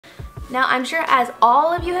Now, I'm sure as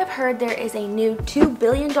all of you have heard, there is a new $2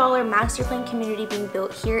 billion master plan community being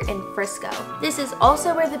built here in Frisco. This is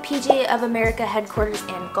also where the PGA of America Headquarters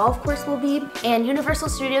and golf course will be, and Universal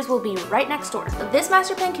Studios will be right next door. This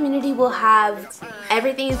master plan community will have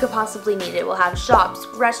everything you could possibly need. It will have shops,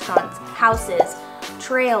 restaurants, houses,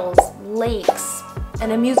 trails, lakes,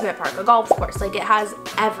 an amusement park, a golf course. Like, it has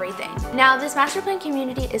everything. Now, this master plan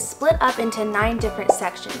community is split up into 9 different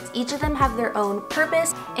sections. Each of them have their own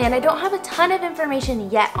purpose, and I don't have a ton of information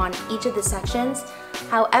yet on each of the sections.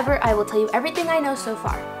 However, I will tell you everything I know so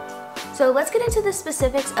far. So let's get into the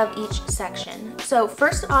specifics of each section. So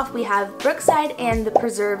first off, we have Brookside and the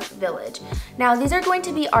Preserve Village. Now, these are going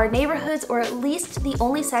to be our neighborhoods, or at least the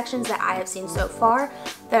only sections that I have seen so far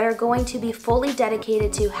that are going to be fully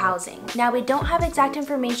dedicated to housing. Now, we don't have exact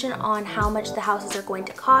information on how much the houses are going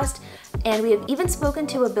to cost, and we have even spoken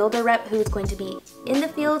to a builder rep who is going to be in the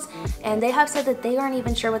fields, and they have said that they aren't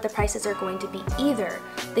even sure what the prices are going to be either.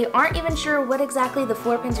 They aren't even sure what exactly the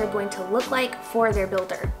floor plans are going to look like for their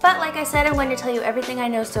builder. But like I said, I'm going to tell you everything I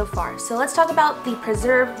know so far. So let's talk about the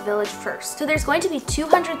Preserve Village first. So there's going to be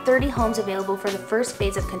 230 homes available for the first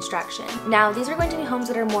phase of construction. Now, these are going to be homes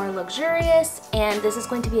that are more luxurious, and this is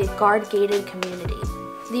going to be a guard-gated community.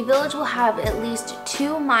 The village will have at least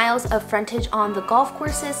 2 miles of frontage on the golf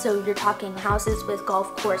courses, so you're talking houses with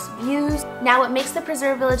golf course views. Now, what makes the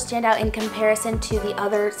Preserve Village stand out in comparison to the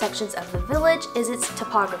other sections of the village is its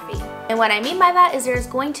topography. And what I mean by that is there's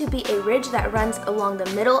going to be a ridge that runs along the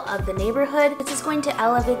middle of the neighborhood. This is going to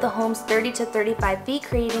elevate the homes 30 to 35 feet,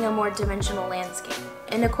 creating a more dimensional landscape.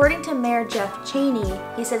 And according to Mayor Jeff Cheney,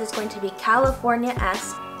 he says it's going to be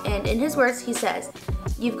California-esque. And in his words, he says,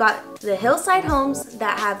 you've got the hillside homes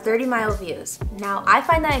that have 30-mile views. Now, I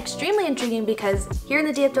find that extremely intriguing because here in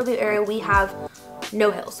the DFW area, we have no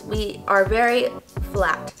hills. We are very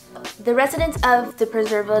flat. The residents of the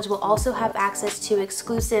Preserve Village will also have access to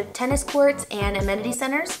exclusive tennis courts and amenity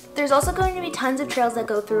centers. There's also going to be tons of trails that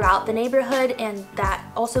go throughout the neighborhood and that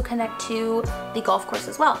also connect to the golf course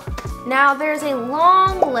as well. Now, there's a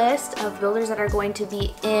long list of builders that are going to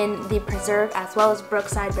be in the Preserve as well as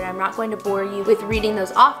Brookside, but I'm not going to bore you with reading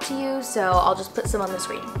those off to you, so I'll just put some on the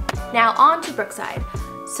screen. Now, on to Brookside.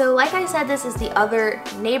 So like I said, this is the other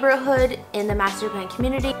neighborhood in the master plan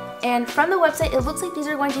community, and from the website, it looks like these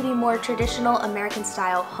are going to be more traditional American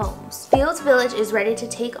style homes. Fields Village is ready to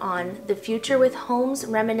take on the future with homes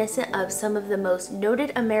reminiscent of some of the most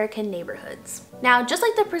noted American neighborhoods. Now, just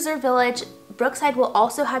like the Preserve Village, Brookside will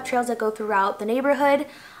also have trails that go throughout the neighborhood.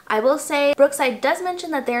 I will say Brookside does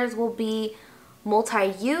mention that theirs will be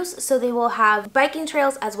multi-use, so they will have biking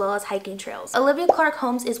trails as well as hiking trails. Olivia Clark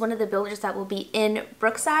Homes is one of the builders that will be in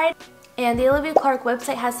Brookside, and the Olivia Clark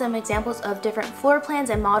website has some examples of different floor plans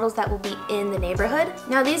and models that will be in the neighborhood.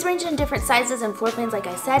 Now, these range in different sizes and floor plans, like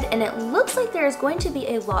I said, and it looks like there is going to be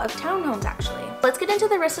a lot of townhomes actually. Let's get into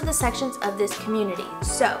the rest of the sections of this community.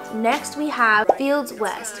 So next we have Fields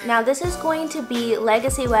West. Now, this is going to be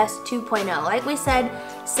Legacy West 2.0. Like we said,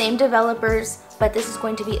 same developers, but this is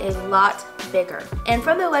going to be a lot bigger. And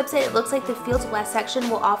from the website, it looks like the Fields West section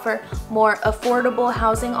will offer more affordable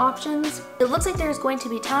housing options. It looks like there's going to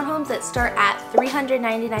be townhomes that start at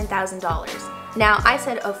 $399,000. Now, I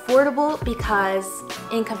said affordable because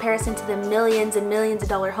in comparison to the millions and millions of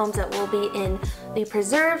dollar homes that will be in the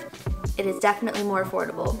Preserve, it is definitely more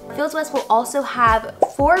affordable. Fields West will also have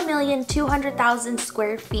 4,200,000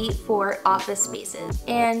 square feet for office spaces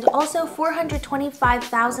and also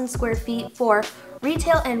 425,000 square feet for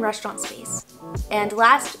retail and restaurant space. And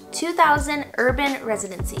last, 2,000 urban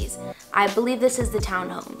residencies. I believe this is the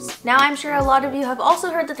townhomes. Now, I'm sure a lot of you have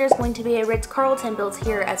also heard that there's going to be a Ritz-Carlton built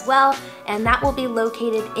here as well, and that will be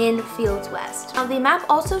located in Fields West. Now, the map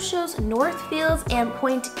also shows North Fields and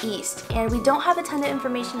Point East, and we don't have a ton of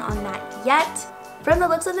information on that yet. From the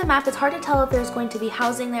looks of the map, it's hard to tell if there's going to be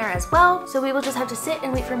housing there as well, so we will just have to sit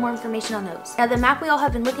and wait for more information on those. Now, the map we all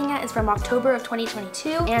have been looking at is from October of 2022,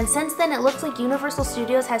 and since then it looks like Universal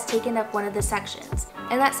Studios has taken up one of the sections,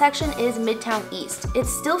 and that section is Midtown East.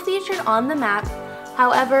 It's still featured on the map,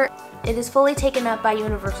 however, it is fully taken up by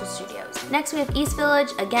Universal Studios. Next, we have East Village.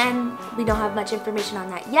 Again, we don't have much information on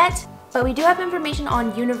that yet, but we do have information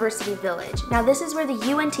on University Village. Now, this is where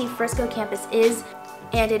the UNT Frisco campus is,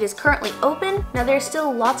 and it is currently open. Now, there's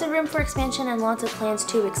still lots of room for expansion and lots of plans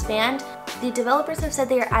to expand. The developers have said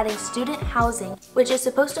they are adding student housing, which is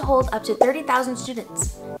supposed to hold up to 30,000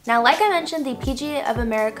 students. Now, like I mentioned, the PGA of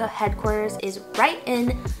America Headquarters is right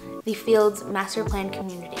in the Fields Master Plan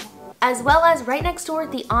community. as well as right next door,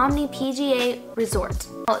 the Omni PGA Resort.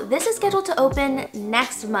 This is scheduled to open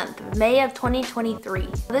next month, May of 2023.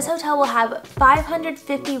 This hotel will have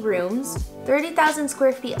 550 rooms, 30,000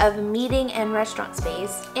 square feet of meeting and restaurant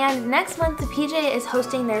space, and next month the PGA is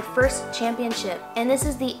hosting their first championship, and this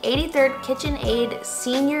is the 83rd KitchenAid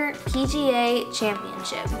Senior PGA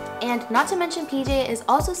Championship. And not to mention, PGA is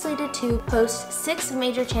also slated to host 6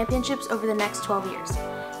 major championships over the next 12 years.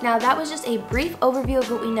 Now that was just a brief overview of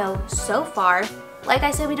what we know so far. Like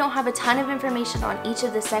I said, we don't have a ton of information on each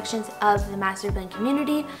of the sections of the master plan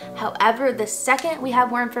community. However, the second we have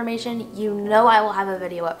more information, you know I will have a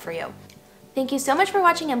video up for you. Thank you so much for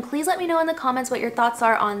watching, and please let me know in the comments what your thoughts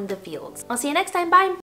are on the Fields. I'll see you next time. Bye!